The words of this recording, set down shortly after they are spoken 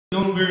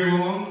known very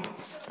long,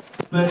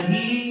 but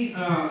he's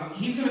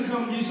going to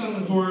come do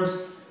something for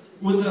us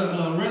with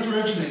the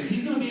Resurrection Eggs.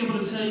 He's going to be able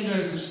to tell you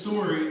guys a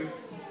story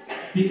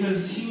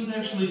because he was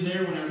actually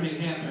there when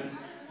everything happened.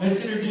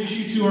 Let's introduce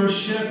you to our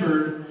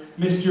shepherd,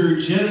 Mr.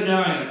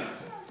 Jedediah.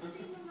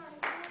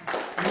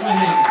 Go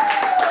ahead.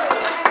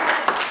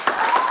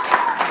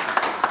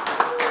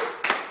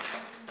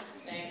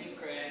 Thank you,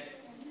 Craig.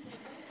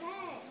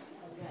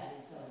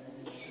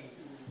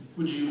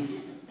 Would you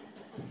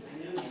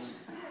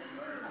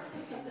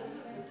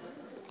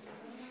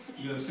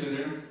gonna stay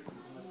there?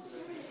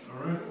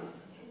 All right.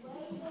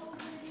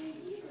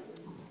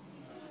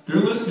 They're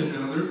listening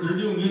now. They're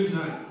doing good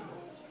tonight.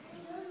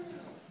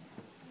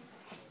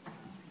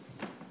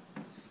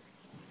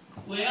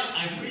 Well,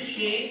 I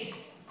appreciate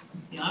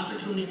the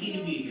opportunity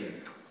to be here.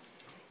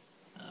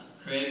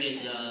 Craig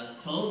had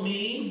told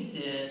me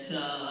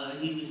that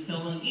he was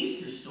telling an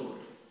Easter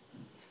story.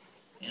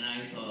 And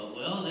I thought,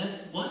 well,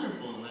 that's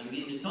wonderful. And I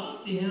began to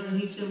talk to him,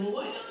 and he said, well,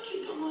 why don't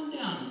you come on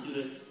down and do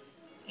it?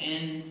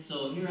 And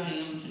so here I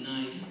am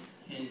tonight,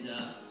 and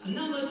I'm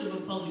not much of a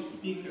public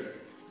speaker,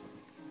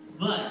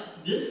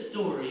 but this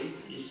story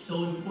is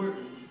so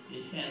important,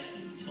 it has to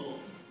be told.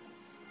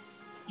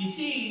 You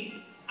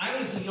see, I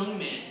was a young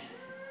man,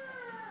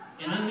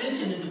 and I'm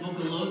mentioned in the book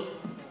of Luke.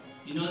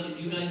 You know, if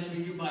you guys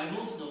read your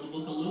Bibles, know the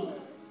book of Luke?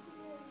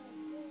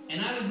 And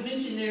I was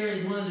mentioned there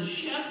as one of the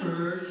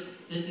shepherds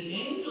that the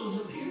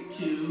angels appeared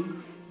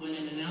to when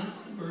it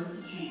announced the birth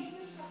of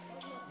Jesus.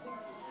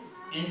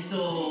 And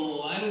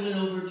so I went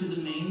over to the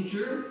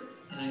manger,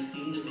 and I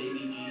seen the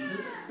baby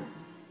Jesus.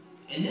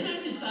 And then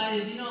I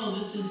decided, you know,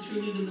 this is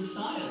truly the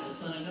Messiah, the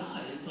Son of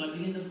God. And so I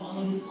began to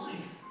follow his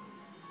life.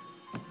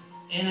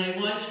 And I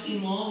watched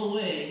him all the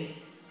way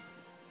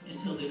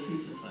until they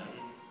crucified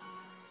him.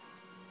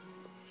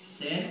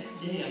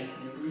 Saddest day I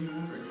can ever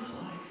remember in my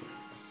life.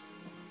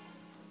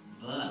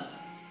 But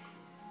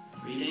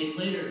 3 days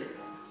later,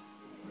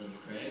 Brother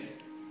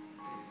Craig,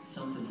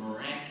 something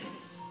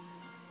miraculous,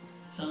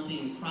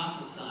 something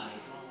prophesied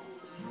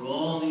through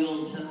all the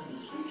Old Testament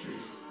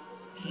scriptures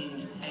came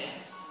to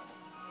pass.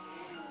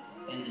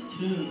 And the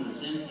tomb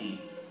was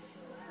empty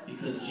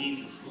because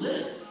Jesus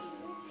lives.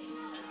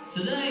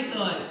 So then I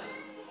thought,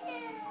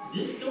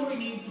 this story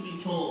needs to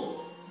be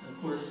told.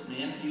 Of course,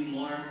 Matthew,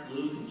 Mark,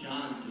 Luke, and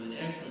John do an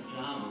excellent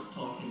job of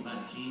talking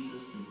about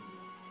Jesus and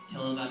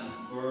telling about his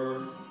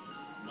birth,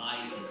 his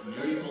life, his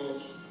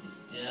miracles, his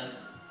death.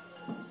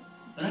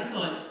 But I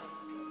thought,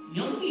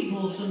 young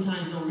people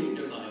sometimes don't read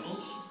their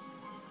Bibles.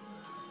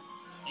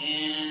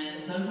 And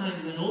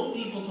sometimes when old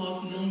people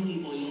talk to young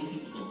people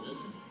don't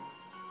listen.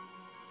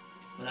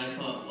 But I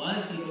thought, what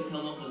if you could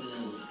come up with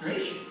an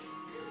illustration?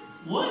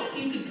 What if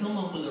you could come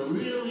up with a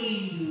really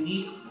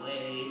unique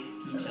way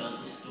to tell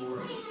the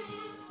story?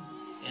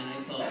 And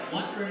I thought,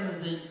 what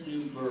represents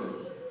new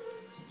birth?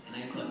 And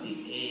I thought, the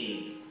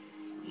egg.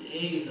 The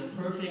egg is a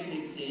perfect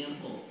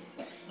example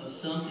of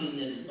something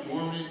that is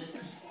dormant,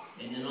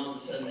 and then all of a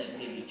sudden that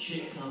baby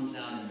chick comes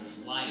out and there's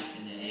life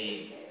in that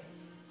egg.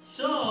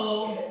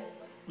 So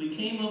we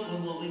came up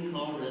with what we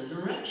call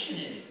resurrection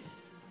eggs.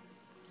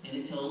 And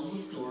it tells the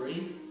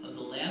story of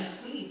the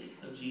last week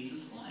of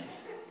Jesus' life.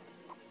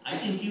 I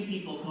think you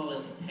people call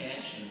it the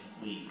Passion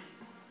Week.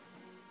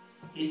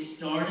 It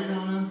started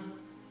on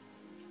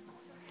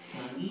a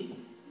Sunday,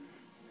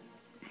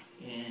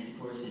 and of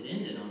course it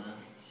ended on a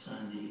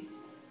Sunday.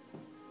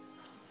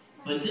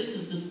 But this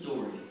is the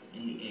story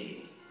in the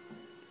egg.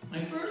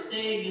 My first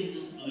egg is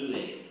this blue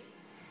egg.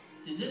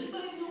 Does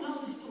anybody know how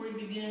the story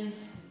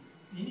begins?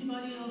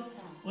 Anybody know?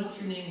 What's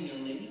your name,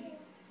 young lady?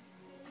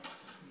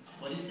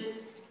 What is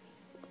it?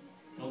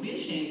 Don't be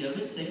ashamed of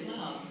it. Say it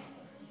loud.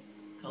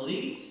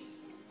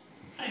 Khalees.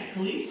 Hi,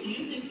 Khalees, do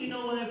you think you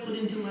know what I put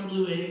into my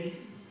blue egg?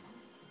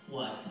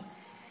 What?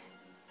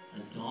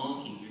 A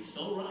donkey. You're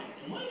so right.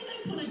 And why did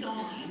I put a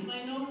donkey?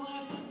 Anybody know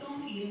why I put a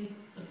donkey in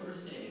the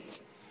first egg?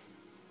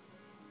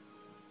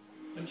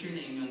 What's your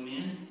name, young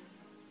man?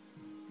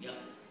 Yep.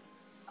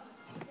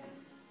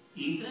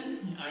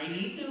 Ethan? All right,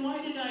 Ethan,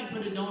 why did I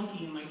put a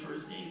donkey in my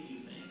first egg, do you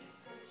think?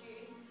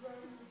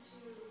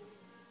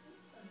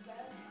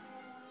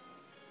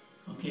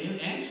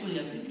 Okay, actually,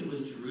 I think it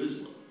was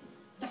Jerusalem.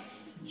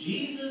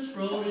 Jesus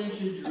rode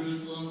into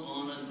Jerusalem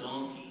on a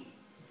donkey.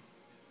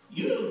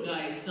 You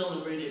guys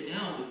celebrate it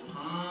now with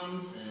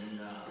palms and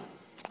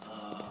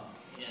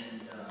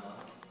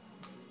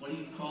what do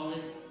you call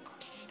it?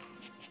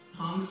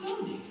 Palm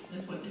Sunday.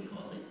 That's what they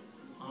call it.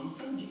 Palm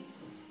Sunday.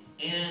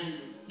 And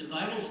the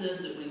Bible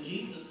says that when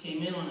Jesus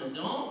came in on a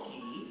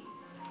donkey,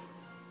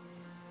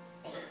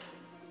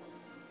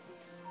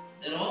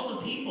 that all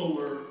the people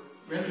were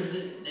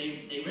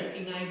they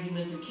recognized him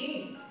as a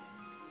king,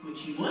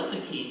 which he was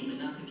a king, but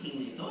not the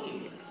king they thought he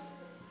was.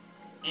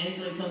 And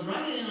so he comes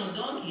right in on a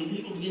donkey, and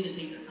people begin to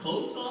take their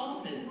coats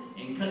off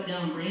and cut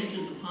down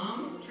branches of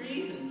palm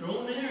trees and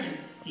throw them there.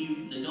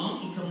 And the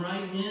donkey come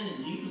riding in,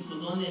 and Jesus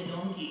was on that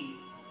donkey.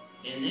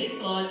 And they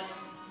thought,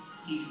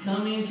 he's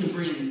coming to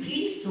bring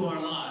peace to our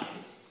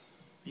lives.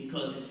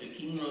 Because if a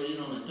king rode in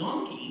on a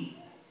donkey,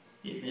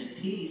 it meant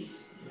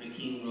peace. If a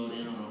king rode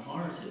in on a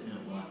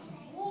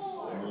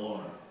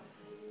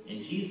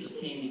Jesus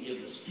came to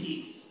give us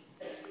peace.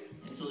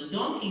 And so the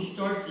donkey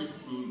starts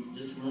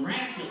this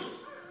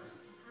miraculous,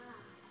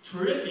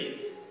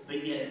 terrific,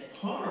 but yet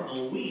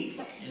horrible week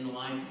in the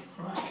life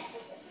of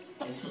Christ.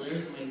 And so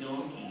there's my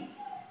donkey.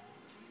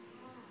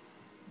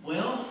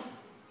 Well,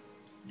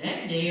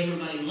 that day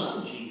everybody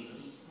loved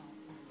Jesus.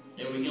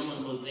 They were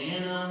yelling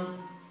Hosanna,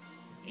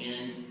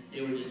 and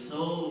they were just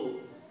so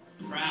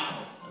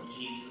proud of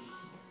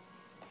Jesus.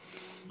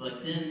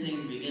 But then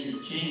things began to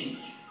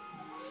change.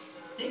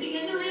 They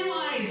began to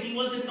realize he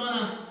wasn't going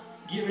to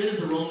get rid of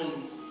the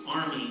Roman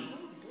army.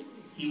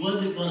 He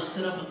wasn't going to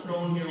set up a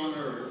throne here on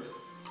earth.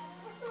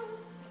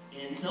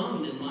 And some of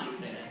them didn't like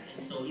that.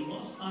 And so he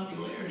lost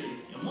popularity.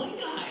 And one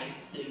guy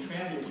that he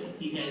traveled with,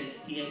 he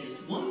had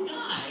this one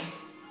guy,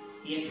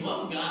 he had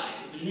 12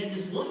 guys, but he had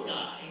this one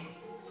guy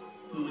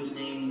who was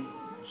named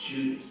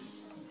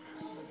Judas.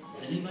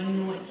 Does anybody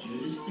know what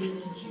Judas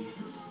did to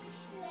Jesus?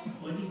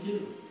 What did he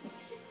do?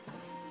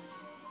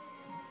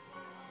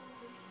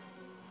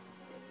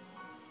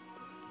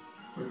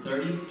 For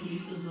 30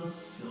 pieces of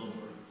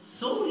silver,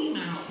 sold him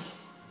out.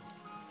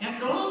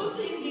 After all the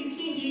things he'd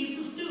seen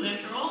Jesus do,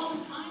 after all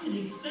the time that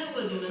he'd spent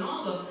with him and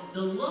all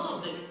the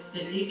love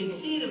that he could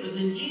see that was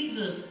in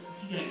Jesus,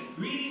 he got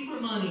greedy for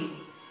money.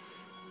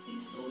 He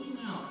sold him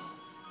out.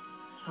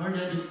 Hard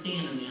to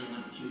understand a man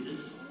like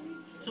Judas.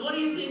 So what do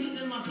you think is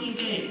in my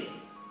pink egg?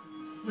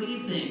 What do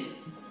you think?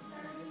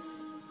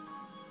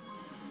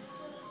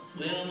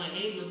 Well, my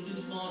egg was too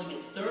small to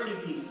get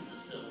 30 pieces of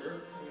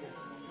silver,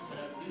 but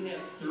I do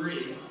have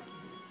 3.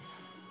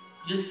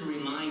 Just to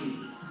remind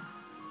me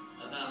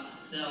about the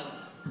selling.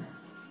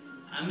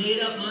 I made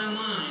up my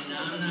mind.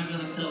 I'm not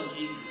going to sell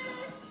Jesus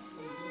out.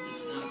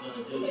 Just not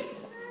going to do it.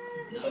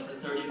 Not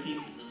for 30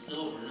 pieces of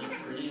silver. Not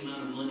for any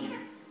amount of money.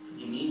 Because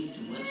he means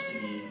too much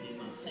to me. He's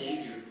my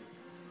Savior.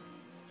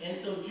 And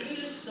so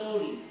Judas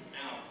sold him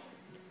out.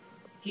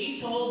 He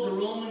told the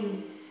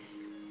Roman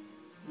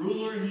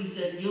ruler, he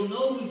said, you'll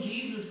know who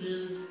Jesus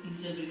is. He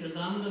said, because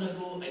I'm going to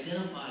go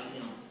identify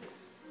him.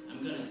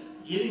 I'm going to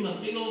give him a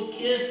big old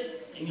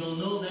kiss, and you'll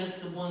know that's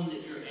the one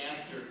that you're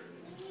after.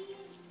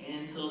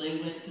 And so they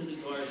went to the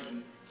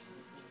garden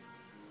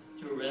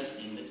to arrest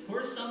him. But of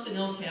course, something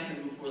else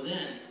happened before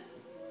then.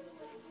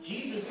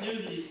 Jesus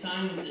knew that his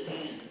time was at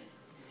hand.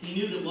 He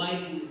knew that while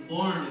he was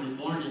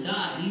born to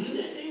die. He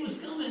knew that day was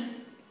coming.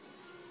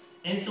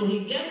 And so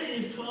he gathered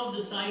his 12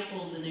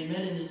 disciples, and they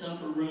met in this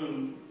upper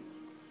room.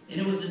 And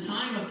it was the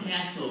time of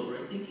Passover.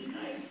 I think you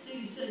guys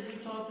said we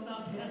talked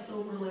about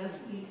Passover last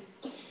week.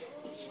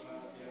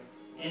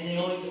 And they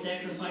always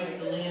sacrificed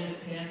the lamb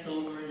at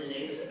Passover, and they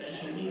ate a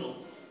special meal.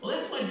 Well,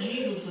 that's what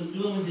Jesus was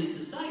doing with his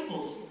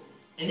disciples.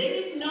 And they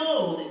didn't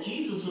know that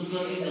Jesus was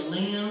going to be the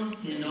lamb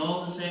and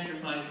all the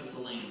sacrifices of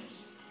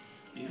lambs.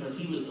 Because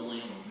he was the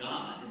Lamb of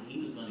God, and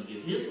he was going to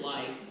give his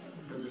life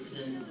for the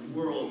sins of the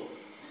world.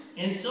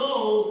 And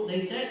so they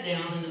sat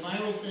down, and the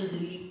Bible says that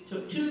he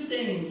took 2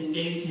 things and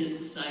gave to his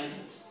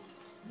disciples.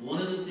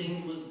 One of the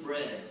things was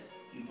bread.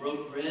 He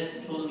broke bread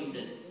and told them, he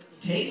said,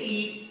 take,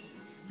 eat,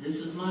 this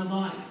is my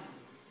body.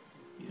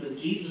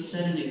 Because Jesus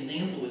set an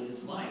example with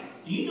his life.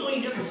 Do you know he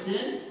never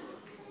sinned?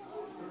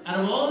 Out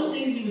of all the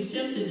things he was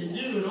tempted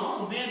to do and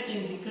all the bad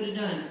things he could have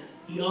done,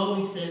 he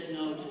always said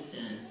no to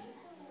sin.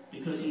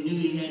 Because he knew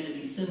he had to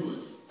be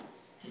sinless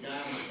to die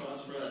on the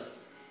cross for us.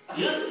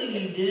 The other thing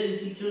he did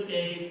is he took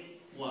a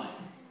what?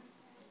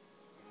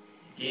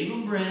 He gave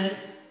them bread.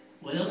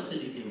 What else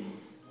did he give them?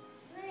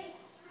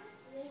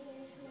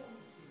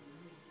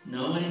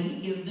 No, what did he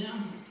give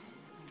them?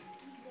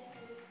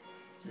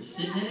 They're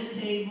sitting at a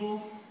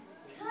table.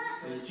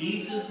 There's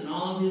Jesus and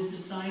all of his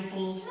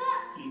disciples.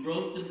 He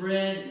broke the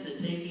bread and said,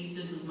 take, eat,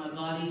 this is my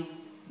body.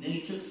 And then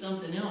he took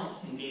something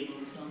else and gave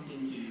them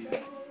something to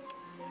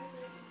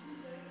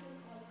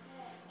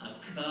a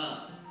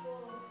cup.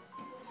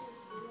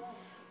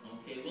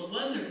 Okay, well, it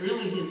wasn't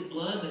really his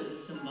blood, but it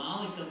was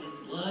symbolic of his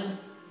blood.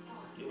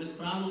 It was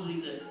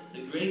probably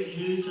the grape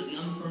juice or the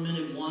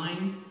unfermented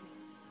wine.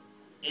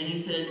 And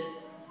he said,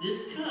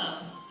 this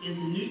cup is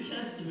the New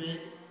Testament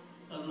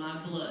of my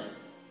blood.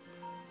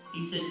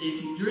 He said,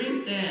 if you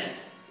drink that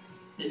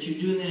you're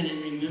doing that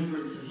in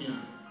remembrance of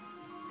him.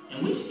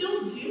 And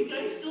you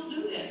guys still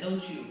do that,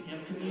 don't you?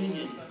 Have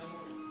communion.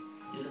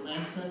 Did it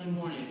last Sunday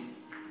morning.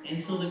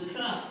 And so the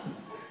cup.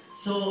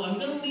 So I'm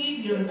going to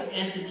leave you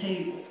at the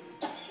table.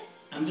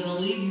 I'm going to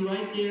leave you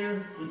right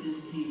there with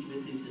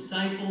his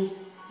disciples.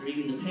 They're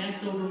eating the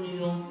Passover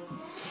meal.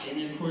 And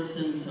then, of course,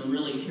 then some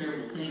really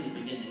terrible things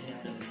begin to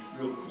happen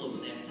real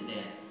close after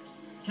that.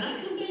 Can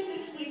I come back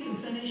next week and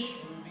finish?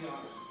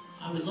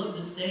 I would love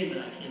to stay, but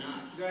I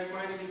cannot. You guys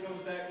mind if he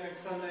comes back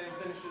next Sunday and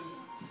finishes,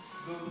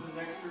 go with the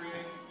next 3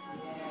 eggs?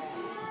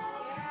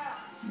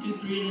 Do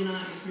 3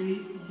 tonight,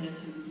 3.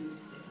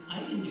 I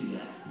can do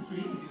that. 3.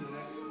 Do the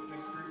next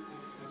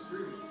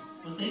 3 weeks.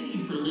 Well, thank you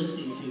for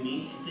listening to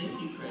me, and thank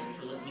you, Craig,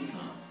 for letting me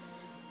come.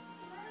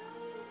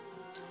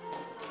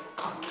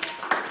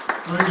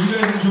 All right, did you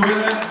guys enjoy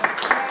that?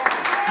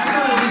 I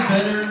thought it'd be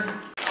better.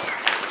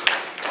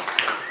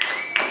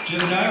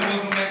 Jedediah,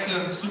 welcome back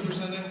to Super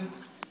Sunday.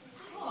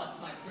 Oh, it's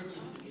my privilege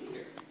to be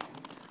here.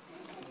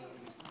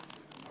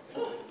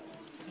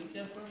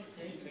 get that for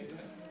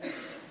me?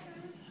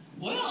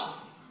 Well,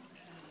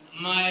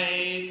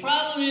 my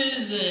problem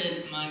is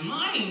that my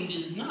mind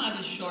is not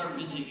as sharp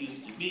as it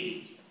used to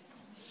be.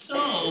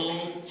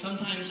 So,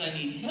 sometimes I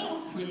need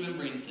help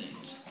remembering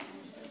things.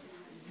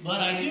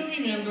 But I do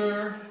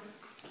remember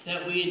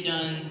that we had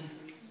done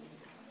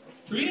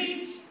 3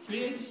 eggs?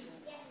 3 eggs?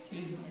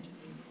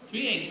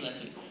 3 eggs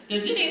last week.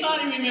 Does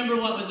anybody remember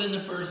what was in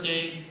the first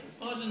egg?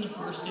 What was in the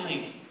first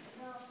egg?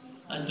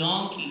 A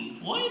donkey.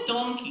 Why a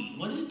donkey?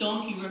 What did a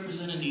donkey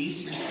represent in the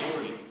Easter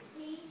story?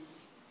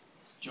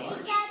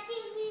 George?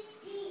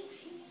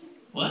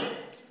 What?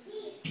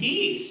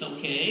 Peace,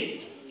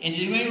 okay. And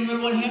do anybody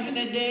remember what happened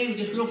that day?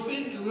 Just real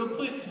quick,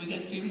 because we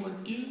got 3 more to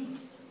do.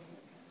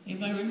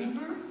 Anybody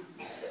remember?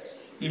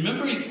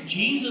 Remember,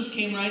 Jesus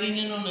came riding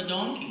in on the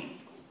donkey.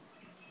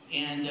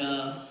 And,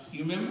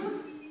 you remember?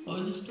 What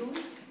was the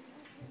story?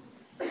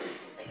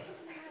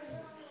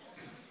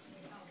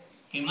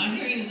 Okay, my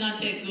hearing is not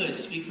that good.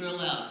 Speak real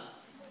loud.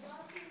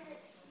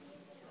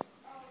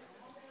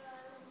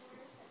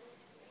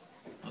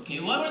 Okay,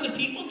 what were the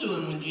people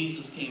doing when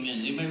Jesus came in?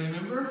 Does anybody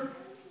remember?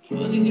 What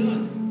were they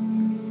doing?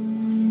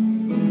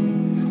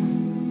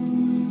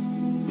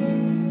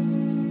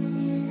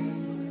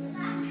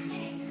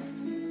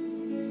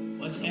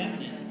 What's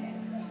happening?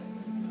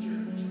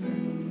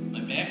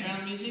 My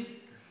background music?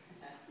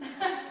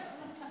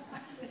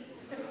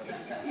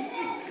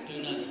 Do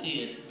not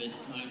see it, but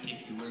I'm going to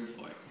take your word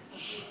for it.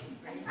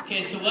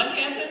 Okay, so what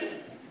happened?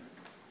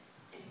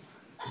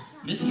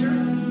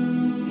 Mister?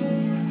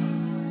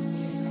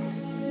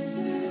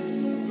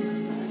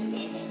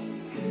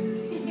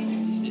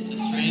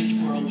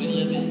 World we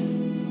live in.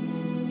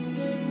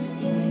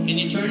 Can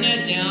you turn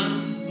that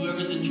down,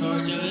 whoever's in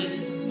charge of it?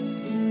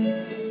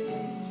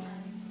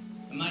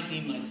 I might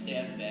need my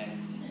staff back.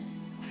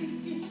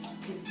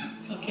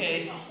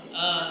 Okay,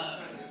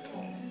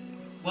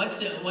 what's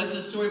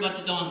the story about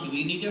the donkey?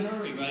 We need to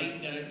hurry, right?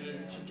 You gotta do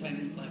some time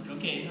to play.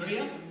 Okay, hurry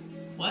up.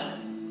 What?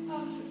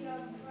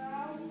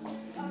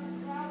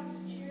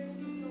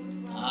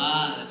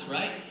 Ah, that's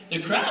right. The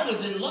crowd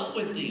was in love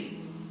with thee.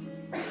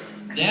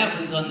 That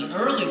was on the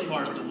early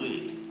part of the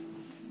week.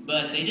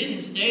 But they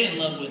didn't stay in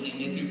love with him.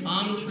 They threw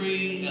palm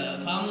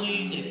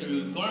leaves, they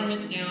threw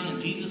garments down,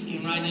 and Jesus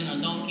came riding on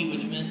a donkey,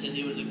 which meant that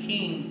he was a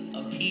king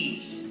of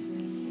peace.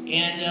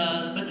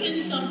 And but then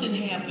something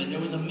happened. There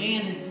was a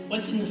man.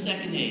 What's in the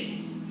second egg?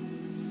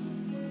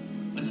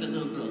 What's that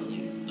little girl's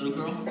name? Little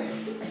girl?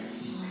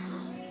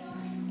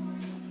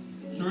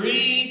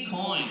 3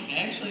 coins.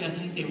 Actually, I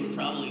think they were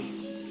probably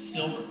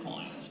silver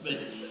coins. But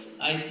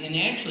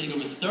actually there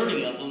was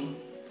 30 of them.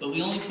 But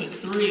we only put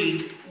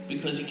 3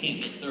 because you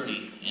can't get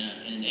 30 in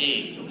an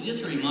egg. So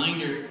just a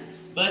reminder.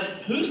 But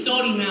who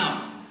sold him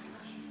out?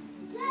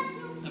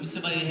 I mean,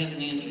 somebody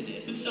hasn't answered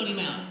it. Who sold him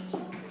out?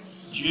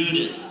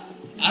 Judas.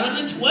 Out of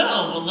the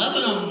 12,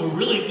 11 of them were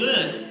really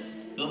good,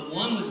 but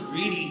one was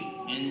greedy,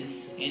 and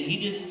he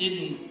just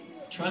didn't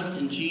trust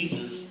in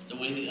Jesus the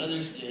way the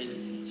others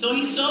did. So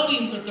he sold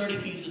him for 30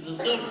 pieces of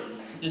silver.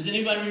 Does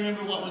anybody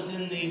remember what was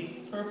in the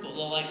purple, the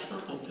light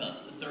purple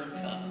cup, the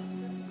 3rd cup?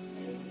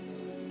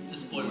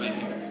 This boy right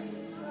here.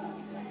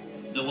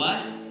 The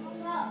what?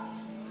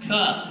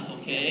 Cup,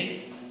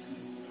 okay.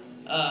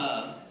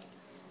 And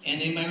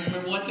anybody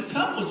remember what the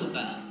cup was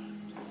about?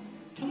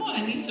 Come on,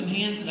 I need some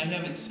hands that I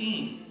haven't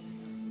seen.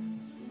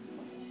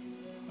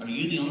 Are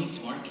you the only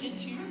smart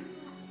kids here?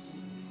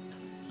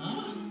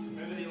 Huh?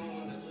 Maybe the only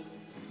one that listens.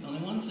 The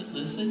only ones that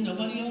listen?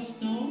 Nobody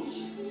else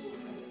knows?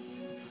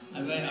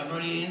 I've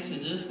already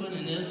answered this one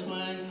and this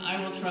one. I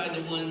will try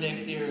the one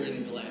back there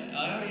in glass.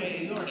 Oh,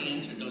 yeah, you already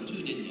answered those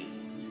 2, didn't you?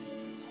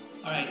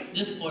 All right,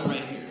 this boy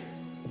right here.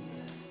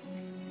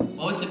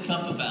 What was the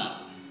cup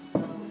about?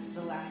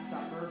 The Last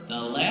Supper. The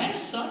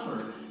Last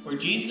Supper, where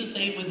Jesus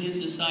ate with his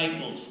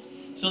disciples.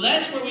 So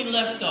that's where we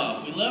left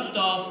off. We left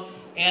off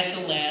at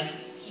the Last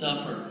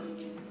Supper.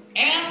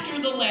 After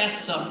the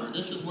Last Supper,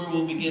 this is where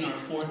we'll begin our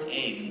 4th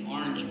egg, the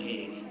orange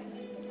egg.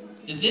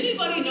 Does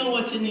anybody know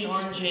what's in the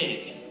orange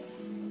egg?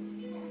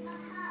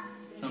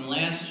 From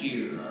last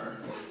year or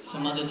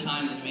some other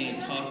time that we may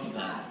have talked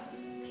about.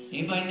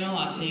 Anybody know?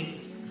 I'll take...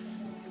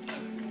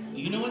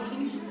 You know what's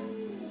in here?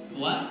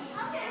 What?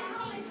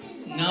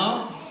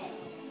 No?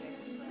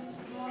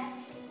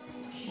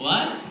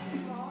 What?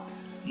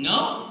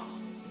 No?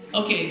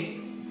 Okay.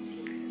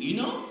 You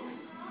know?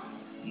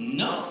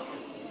 No.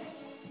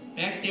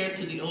 Back there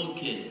to the old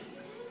kid.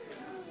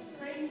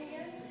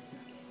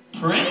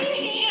 Praying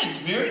hands.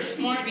 Very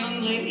smart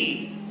young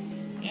lady.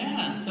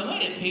 Yeah,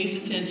 somebody that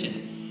pays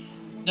attention.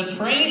 The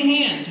praying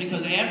hands,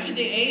 because after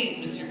they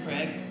ate, Mr.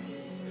 Craig,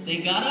 they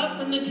got up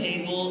from the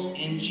table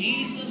and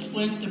Jesus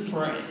went to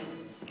pray.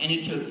 And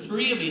he took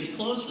 3 of his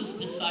closest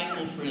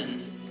disciple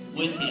friends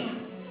with him.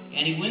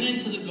 And he went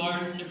into the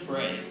garden to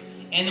pray.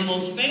 And the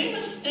most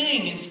famous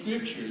thing in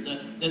Scripture,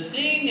 the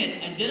thing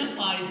that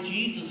identifies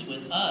Jesus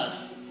with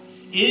us,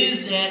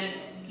 is that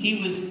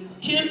he was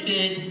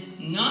tempted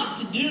not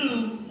to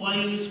do what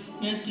he was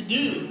meant to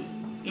do.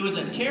 It was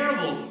a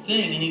terrible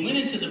thing. And he went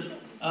into the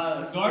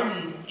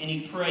garden and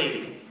he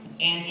prayed.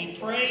 and he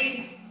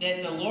prayed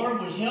that the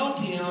Lord would help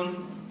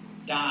him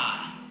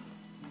die.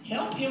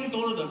 Help him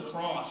go to the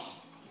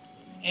cross.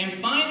 And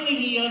finally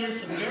he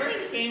utters some very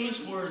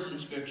famous words in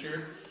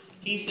Scripture.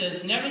 He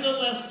says,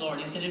 nevertheless, Lord,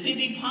 he said, if it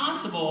be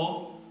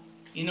possible,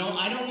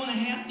 I don't want to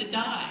have to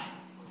die.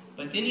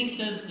 But then he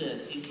says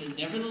this. He said,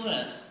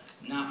 nevertheless,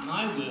 not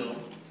my will,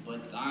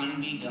 but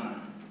thine be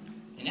done.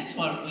 And that's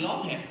what we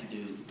all have to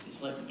do,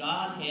 is let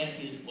God have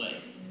his way.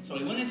 So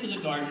he went into the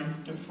garden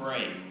to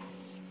pray.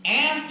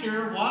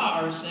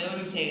 While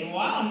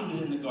he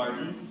was in the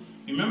garden,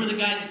 you remember the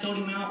guy that sold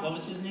him out? What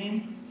was his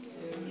name?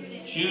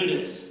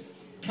 Judas.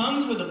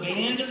 Comes with a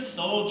band of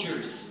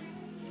soldiers.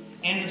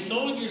 And the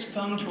soldiers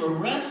come to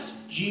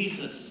arrest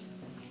Jesus.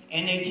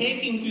 And they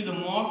take him through the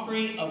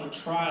mockery of a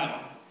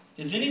trial.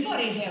 Does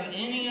anybody have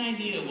any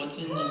idea what's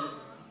in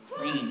this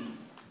dream?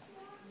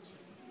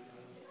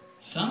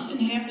 Something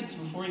happens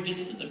before he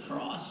gets to the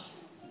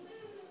cross.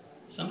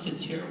 Something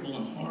terrible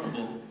and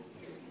horrible.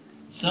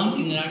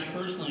 Something that I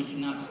personally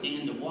cannot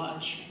stand to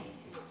watch.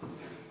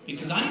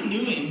 Because I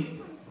knew him.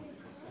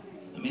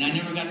 I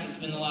never got to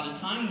spend a lot of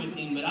time with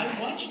him, but I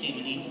watched him,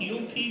 and he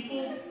healed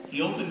people.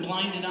 He opened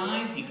blinded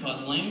eyes. He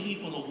caused lame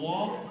people to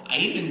walk. I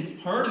even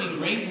heard of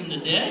him raising the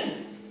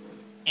dead.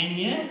 And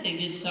yet, they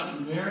did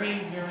something very,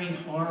 very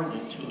horrible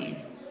to him.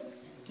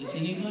 Does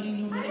anybody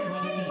know what it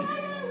might have been?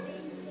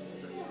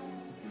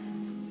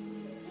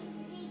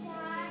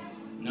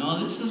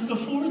 No, this is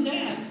before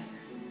that.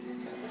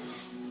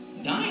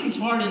 Dying's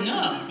hard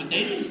enough, but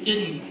they just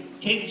didn't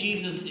take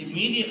Jesus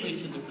immediately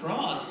to the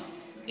cross.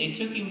 They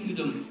took him through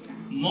the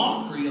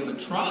mockery of a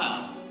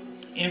trial.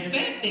 In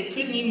fact, they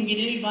couldn't even get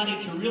anybody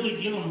to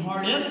really give them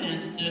hard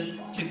evidence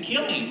to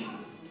kill him.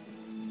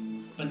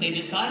 But they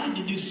decided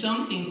to do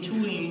something to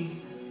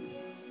him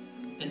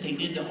that they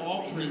did to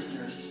all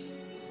prisoners.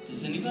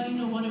 Does anybody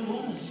know what it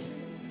was?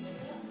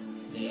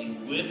 They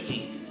whipped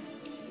him.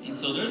 And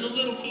so there's a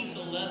little piece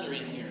of leather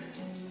in here.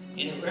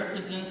 And it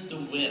represents the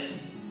whip.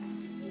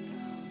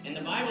 And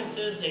the Bible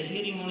says they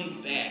hit him on his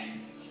back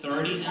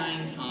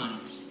 39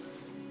 times.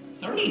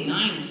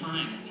 39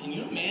 times. Can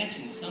you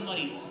imagine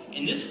somebody...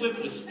 And this whip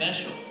was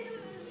special.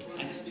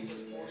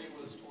 Because 40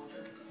 was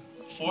torture?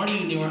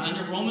 40, they were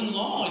under Roman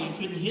law. You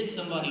couldn't hit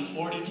somebody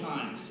 40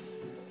 times.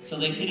 So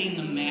they hit him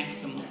the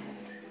maximum.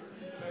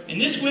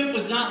 And this whip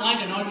was not like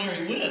an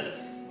ordinary whip.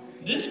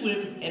 This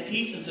whip had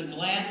pieces of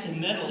glass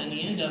and metal in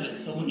the end of it,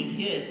 so when it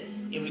hit,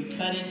 it would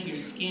cut into your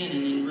skin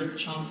and then rip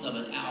chunks of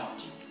it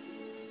out.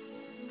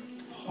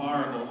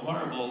 Horrible,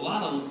 horrible. A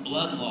lot of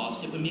blood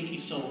loss. It would make you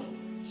so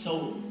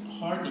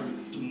hard to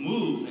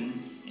move and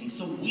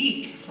so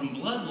weak from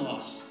blood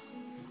loss.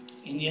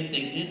 And yet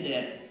they did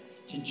that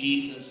to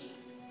Jesus.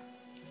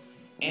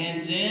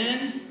 And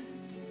then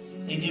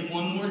they did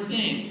one more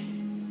thing.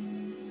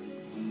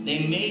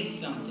 They made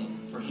something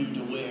for him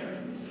to wear.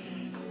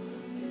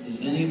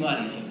 Does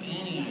anybody have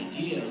any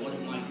idea what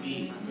it might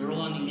be? Girl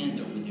on the end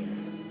over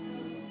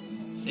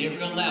there. Say it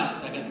real loud,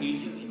 because I got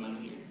music in my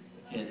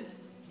head.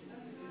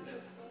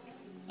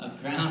 A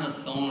crown of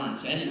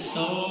thorns. That is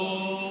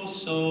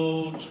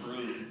so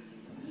true.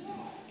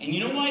 And you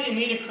know why they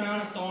made a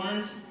crown of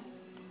thorns?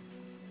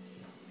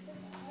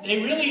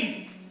 They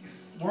really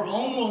were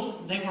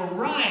they were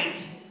right,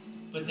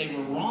 but they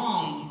were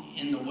wrong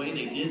in the way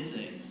they did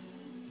things.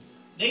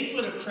 They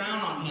put a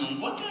crown on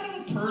him. What kind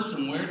of a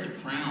person wears a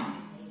crown?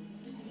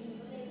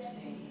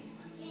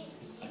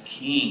 A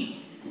king.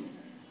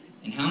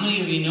 And how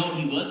many of you know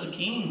he was a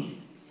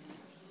king?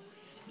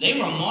 They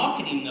were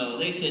mocking him, though.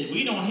 They said,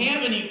 we don't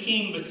have any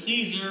king but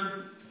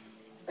Caesar.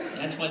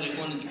 That's why they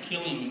wanted to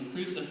kill him and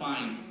crucify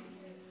him.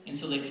 And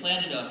so they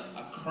planted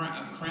a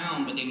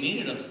crown, but they made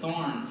it of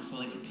thorns,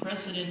 so they could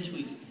press it into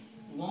his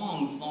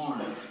long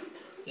thorns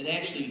that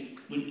actually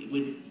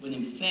would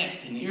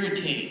infect and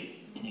irritate.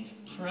 And they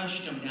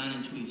crushed them down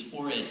into his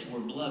forehead to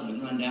where blood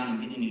would run down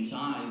and get in his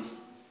eyes.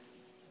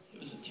 It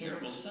was a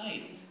terrible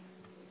sight.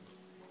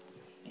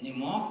 And they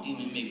mocked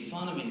him and made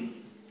fun of him.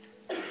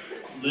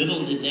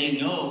 Little did they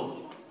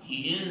know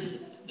he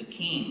is the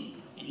king.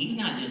 And he's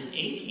not just a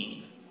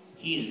king.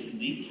 He is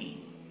the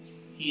king.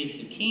 He is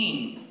the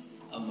king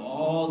of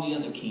all the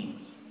other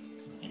kings.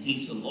 And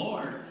he's the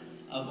Lord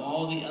of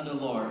all the other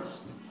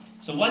lords.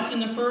 So what's in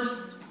the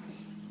first?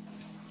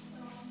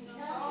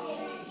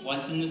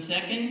 What's in the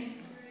second?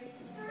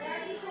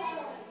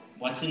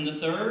 What's in the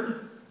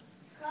third?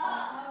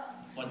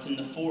 What's in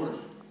the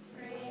fourth?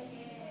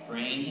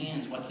 Praying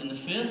hands. What's in the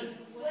fifth?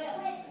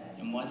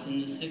 And what's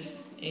in the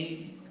sixth,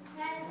 eighth?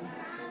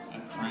 A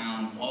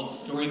crown. Well, the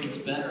story gets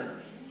better.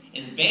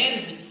 As bad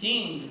as it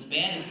seems, as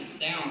bad as it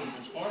sounds,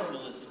 as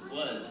horrible as it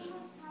was,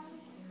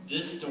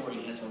 this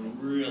story has a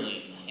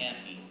really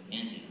happy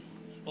ending.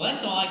 Well,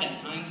 that's all I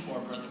got time for,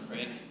 Brother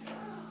Craig.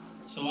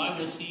 So I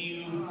will see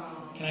you.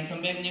 Can I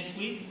come back next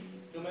week?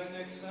 Come back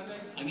next Sunday?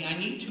 I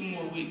need 2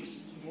 more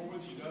weeks. 2 more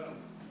weeks, you got 'em.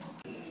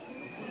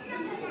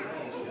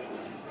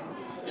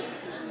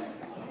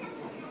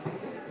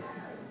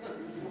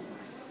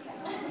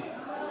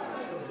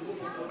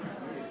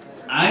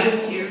 I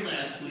was here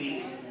last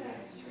week,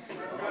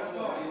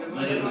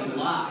 but it was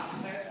locked.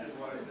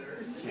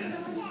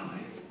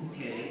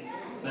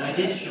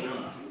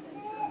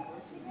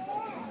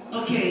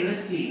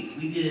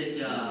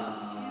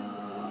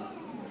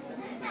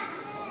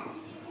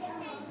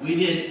 We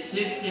did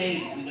 6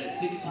 eggs. We got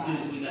 6 to do,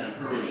 so we got to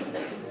hurry.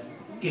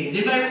 Okay, does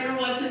anybody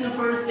remember what's in the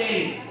first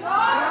egg?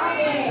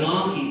 A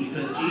donkey,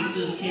 because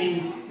Jesus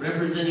came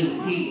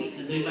representing peace.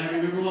 Does anybody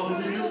remember what was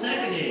in the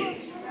second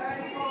egg?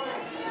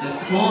 The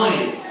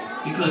coins.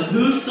 Because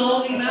who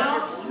sold him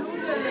out?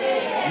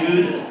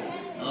 Judas.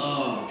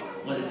 Oh,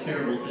 what a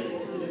terrible thing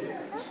to do.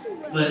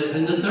 But it's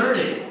in the third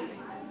egg.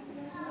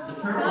 The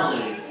purple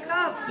egg.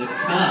 The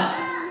cup.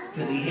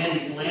 Because he had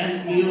his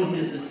last meal with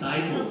his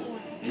disciples.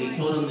 And he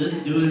told them, this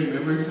do in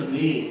remembrance of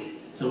me.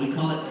 So we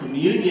call it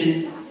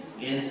communion.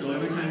 And so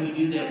every time we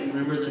do that, we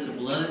remember that the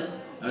blood,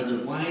 or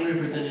the wine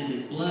represented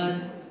his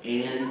blood,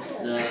 and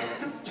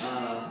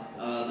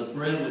the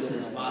bread was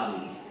his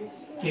body.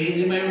 Okay,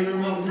 does anybody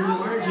remember what was in the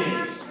orange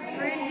egg?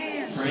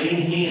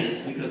 Praying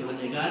hands, because when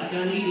they got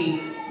done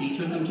eating, he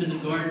took them to the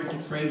garden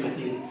to pray with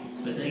him,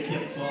 but they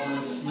kept falling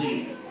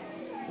asleep.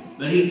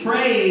 But he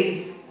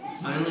prayed.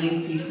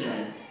 Finally, he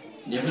said,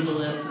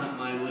 nevertheless, not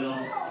my will,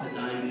 but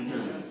thine be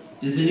done.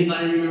 Does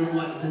anybody remember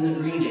what's in the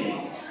green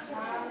egg?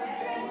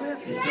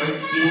 It starts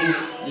getting,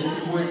 this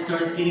is where it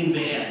starts getting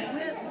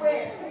bad.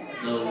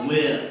 The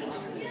whip.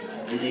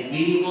 And they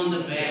beat him on the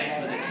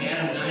back with a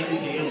cat of 9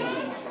 tails.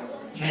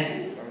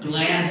 Had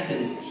glass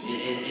and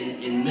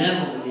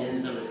metal in the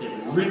ends of it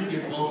that would rip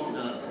your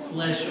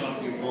flesh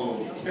off your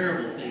bones.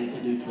 Terrible thing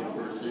to do to a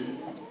person.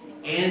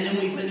 And then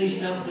we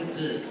finished up with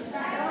this.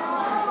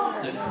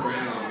 The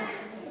crown.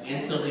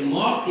 And so they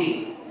mocked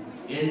him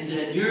and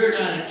said, you're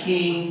not a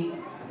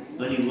king,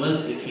 but he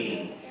was the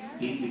king.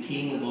 He's the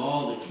king of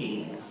all the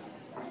kings.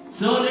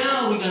 So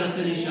now we got to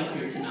finish up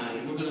here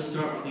tonight. We're going to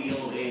start with the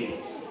yellow egg.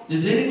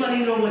 Does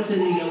anybody know what's in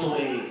the yellow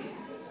egg?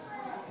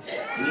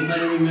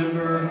 Anybody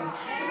remember?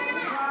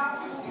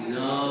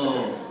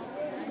 No.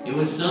 It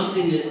was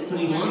something that put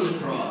him on the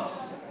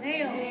cross.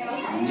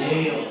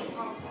 Nails.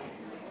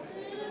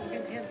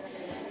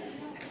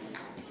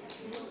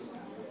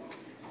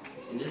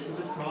 And this is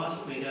a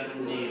cross made out of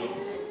nails.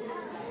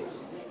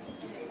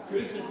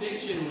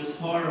 Crucifixion was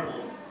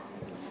horrible.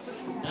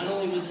 Not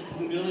only was it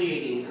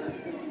humiliating,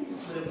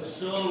 but it was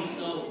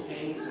so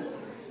painful.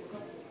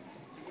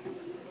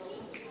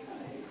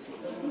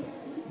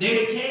 They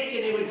would take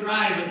and they would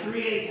drive a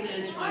 3/8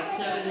 inch by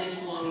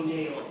 7-inch long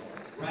nail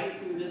right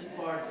through this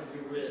part of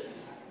your wrist.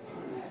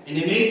 And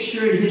they made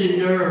sure it hit a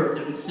nerve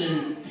that would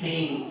send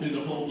pain through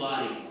the whole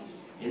body.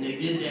 And they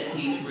did that to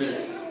each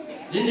wrist.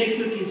 Then they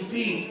took his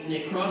feet and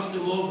they crossed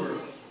him over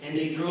and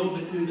they drove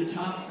it through the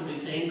tops of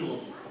his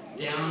ankles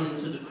down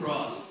into the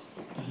cross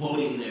to hold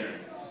him there.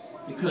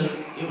 Because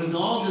it was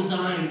all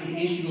designed to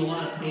issue a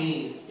lot of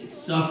pain and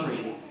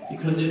suffering,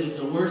 because it was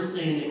the worst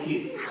thing that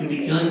could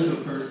be done to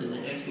a person,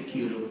 to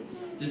execute him.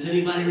 Does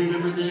anybody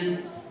remember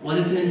then what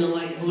is in the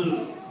light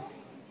blue?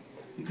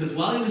 Because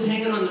while he was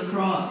hanging on the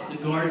cross, the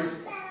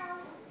guards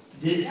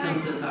did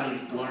something about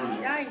his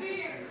garments.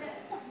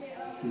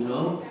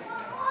 No?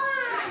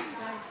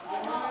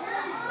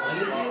 What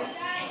is it?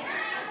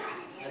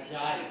 A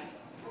dice.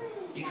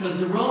 Because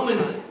the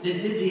Romans that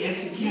did the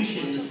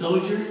execution, the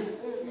soldiers,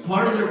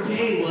 part of their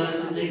pay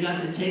was that they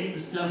got to take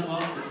the stuff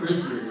off the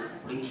prisoners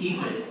and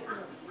keep it.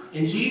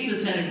 And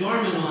Jesus had a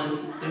garment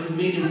on that was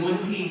made in one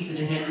piece, and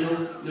it had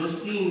no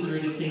seams or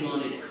anything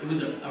on it. It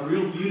was a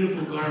real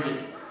beautiful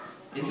garment.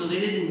 And so they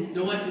didn't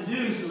know what to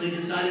do, so they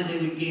decided they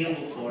would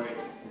gamble for it.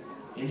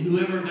 And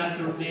whoever got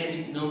the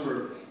magic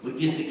number would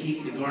get to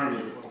keep the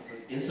garment.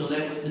 And so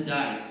that was the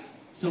dice.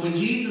 So when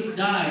Jesus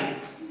died,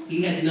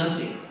 he had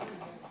nothing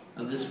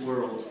of this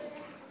world.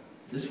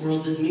 This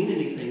world didn't mean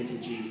anything to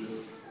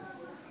Jesus.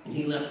 And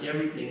he left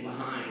everything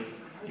behind.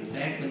 In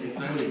fact, when they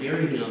finally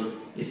buried him,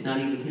 it's not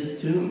even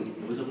his tomb.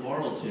 It was a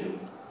borrowed tomb.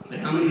 But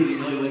how many of you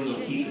know he wasn't going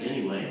to keep it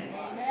anyway?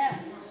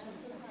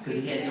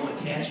 Because he had no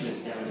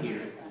attachments down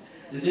here.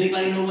 Does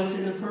anybody know what's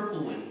in the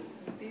purple one?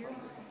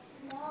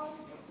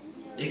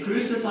 They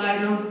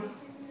crucified him.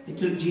 It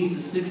took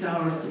Jesus 6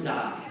 hours to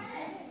die.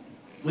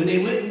 When they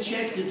went and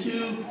checked the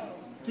 2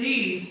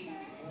 thieves,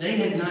 they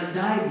had not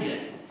died yet.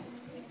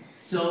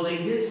 So they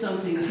did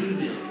something to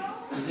them.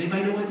 Does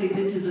anybody know what they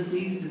did to the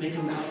thieves to make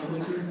them die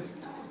quicker?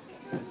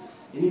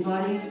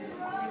 Anybody?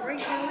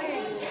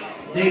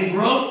 They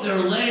broke their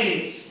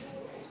legs.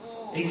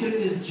 They took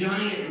this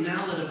giant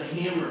mallet of a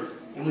hammer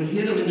and would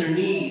hit them in their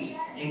knees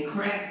and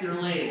crack their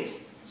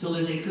legs so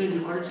that they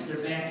couldn't arch their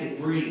back and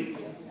breathe,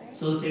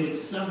 so that they would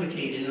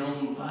suffocate in their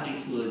own body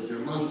fluids. Their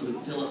lungs would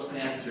fill up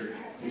faster,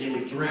 and they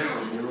would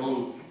drown in their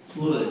own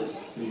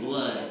fluids and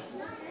blood.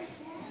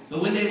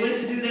 But when they went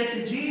to do that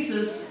to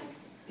Jesus,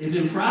 it had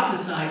been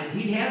prophesied that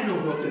he'd have no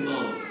broken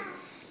bones,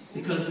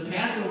 because the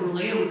Passover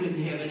lamb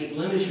couldn't have any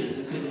blemishes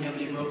and couldn't have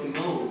any broken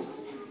bones.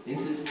 And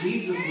since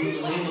Jesus was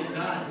the Lamb of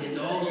God and did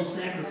all those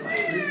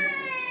sacrifices,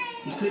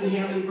 he couldn't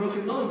have any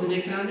broken bones. And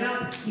they found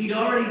out he'd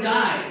already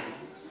died.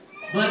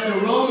 But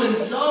the Roman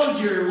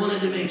soldier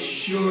wanted to make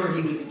sure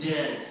he was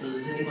dead. So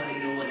does anybody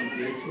know what he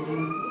did to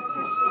him?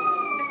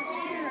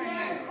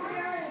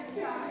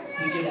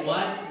 He did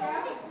what?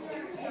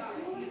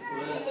 He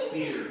put a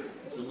spear.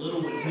 It's a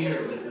little one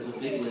here, but it was a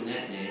big one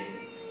that day.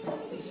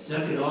 They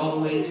stuck it all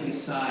the way into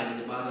his side,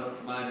 and the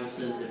Bible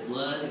says that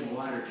blood and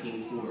water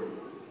came forth,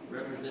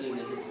 representing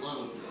that his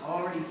lungs had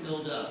already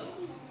filled up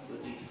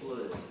with these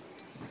fluids,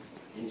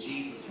 and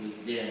Jesus was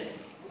dead.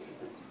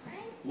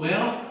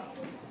 Well,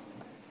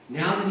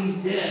 now that he's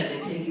dead,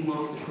 they take him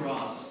off the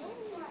cross,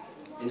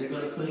 and they're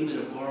going to put him in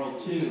a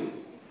borrowed tomb.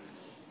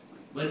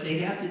 But they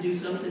have to do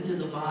something to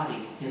the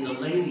body, and the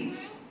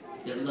ladies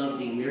that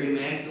loved him, Mary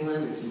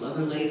Magdalene and some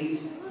other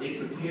ladies, they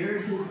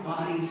prepared his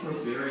body for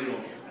burial.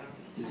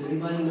 Does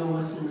anybody know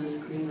what's in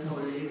this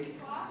cream-colored egg?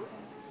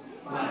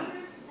 What?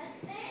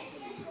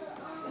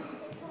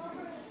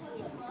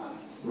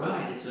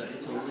 Right, it's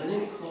a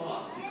linen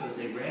cloth because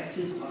they wrapped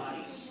his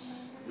body,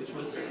 which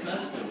was their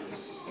custom.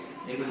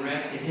 They would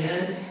wrap the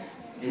head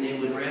and they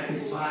would wrap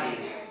his body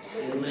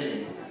in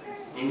linen.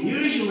 And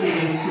usually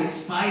they would put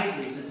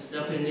spices and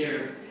stuff in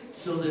there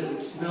so that it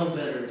would smell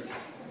better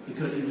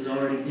because he was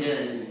already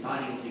dead and the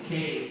body's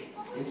decayed.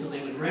 And so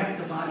they would wrap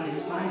the body in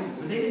spices.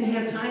 But they didn't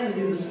have time to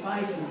do the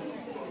spices.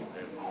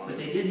 But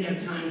they did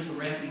have time to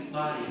wrap his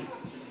body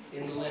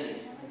in the linen.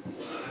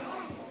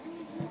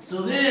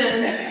 So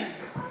then,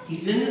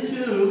 he's in the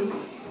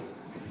tomb,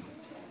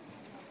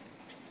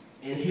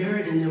 and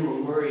Herod and them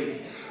were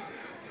worried.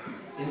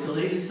 And so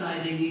they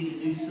decide they need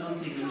to do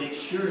something to make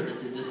sure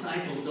that the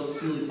disciples don't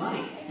steal his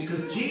body.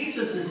 Because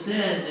Jesus has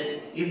said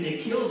that if they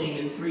killed him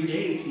in 3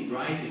 days, he'd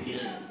rise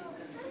again.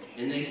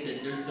 And they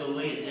said, there's no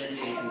way a dead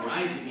man can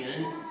rise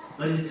again.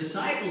 But his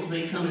disciples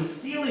may come and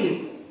steal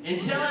him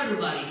and tell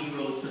everybody he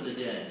rose from the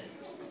dead.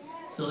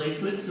 So they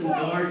put some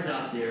guards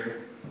out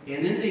there,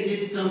 and then they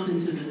did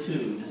something to the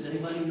tomb. Does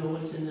anybody know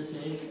what's in this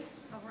egg?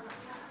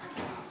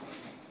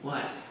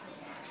 What?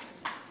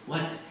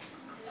 What?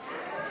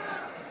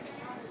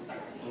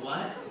 A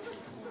what?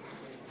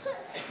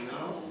 No?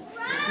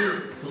 What's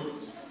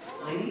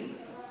it? Lady?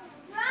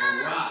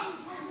 A rock.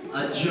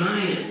 A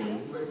giant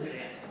one. Where's it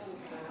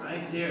at?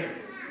 Right there.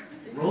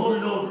 Rolled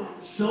it over.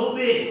 So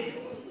big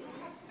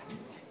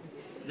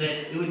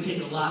that it would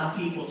take a lot of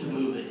people to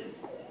move it.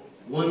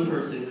 One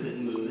person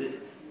couldn't move it.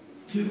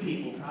 2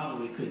 people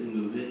probably couldn't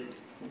move it.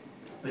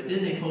 But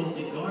then they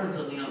posted guards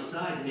on the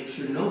outside to make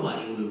sure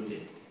nobody moved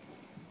it.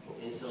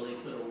 And so they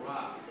put a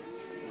rock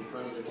in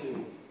front of the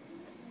tomb.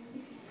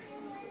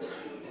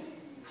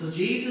 So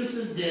Jesus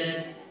is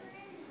dead.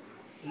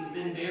 He's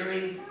been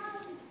buried.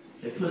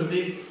 They put a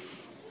big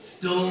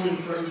stone in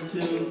front of the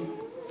tomb.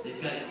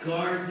 They've got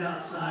guards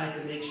outside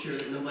to make sure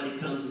that nobody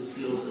comes and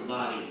steals the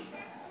body.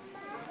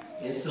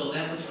 And so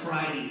that was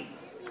Friday.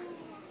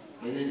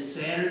 And then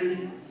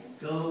Saturday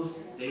goes,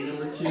 day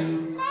number 2.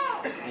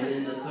 And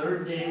then the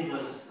 3rd day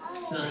was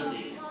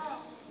Sunday,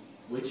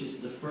 which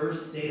is the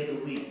first day of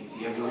the week,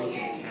 if you ever look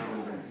at the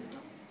calendar.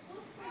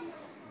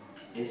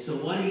 And so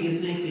what do you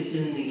think is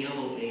in the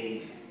yellow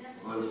egg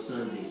on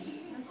Sunday?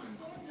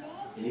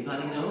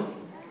 Anybody know?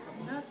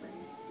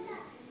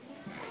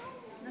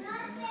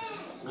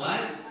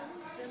 What?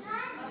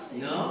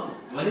 No?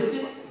 What is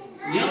it?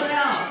 Yell it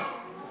out.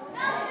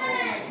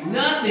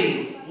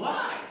 Nothing.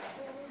 Why?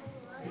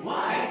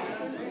 Why?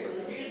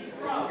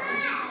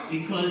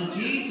 Because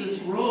Jesus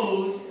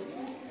rose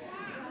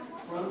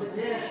from the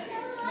dead.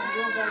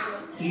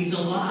 He's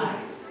alive.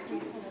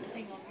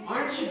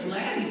 Aren't you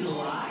glad he's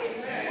alive?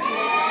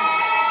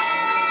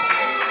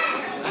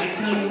 I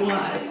tell you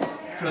what,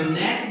 from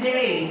that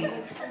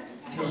day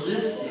till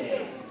this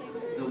day,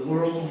 the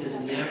world has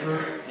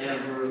never,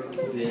 ever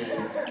been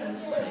the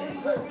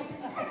same.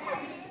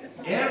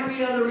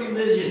 Every other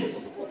religion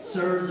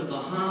serves a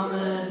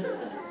Muhammad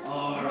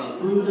or a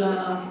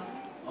Buddha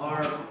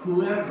or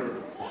whoever.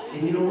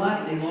 And you know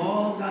what? They've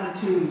all got a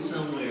tomb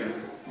somewhere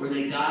where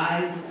they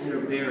died and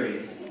are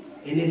buried.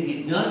 And if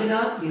you dug it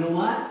up, you know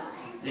what?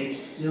 They'd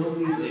still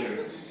be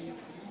there.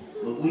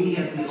 But we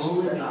have the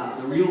only God,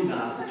 the real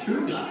God, the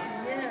true God.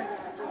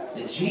 Yes.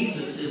 That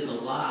Jesus is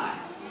alive.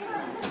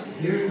 And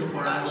here's the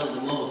part I love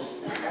the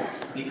most.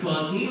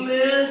 Because he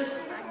lives,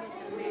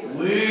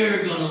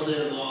 we're going to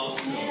live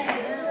also.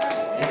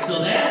 And so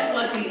that's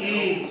what the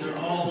eggs are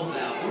all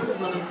about. Where's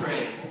Brother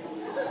Craig?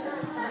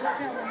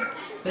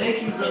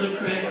 Thank you, Brother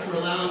Craig, for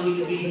allowing me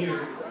to be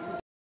here.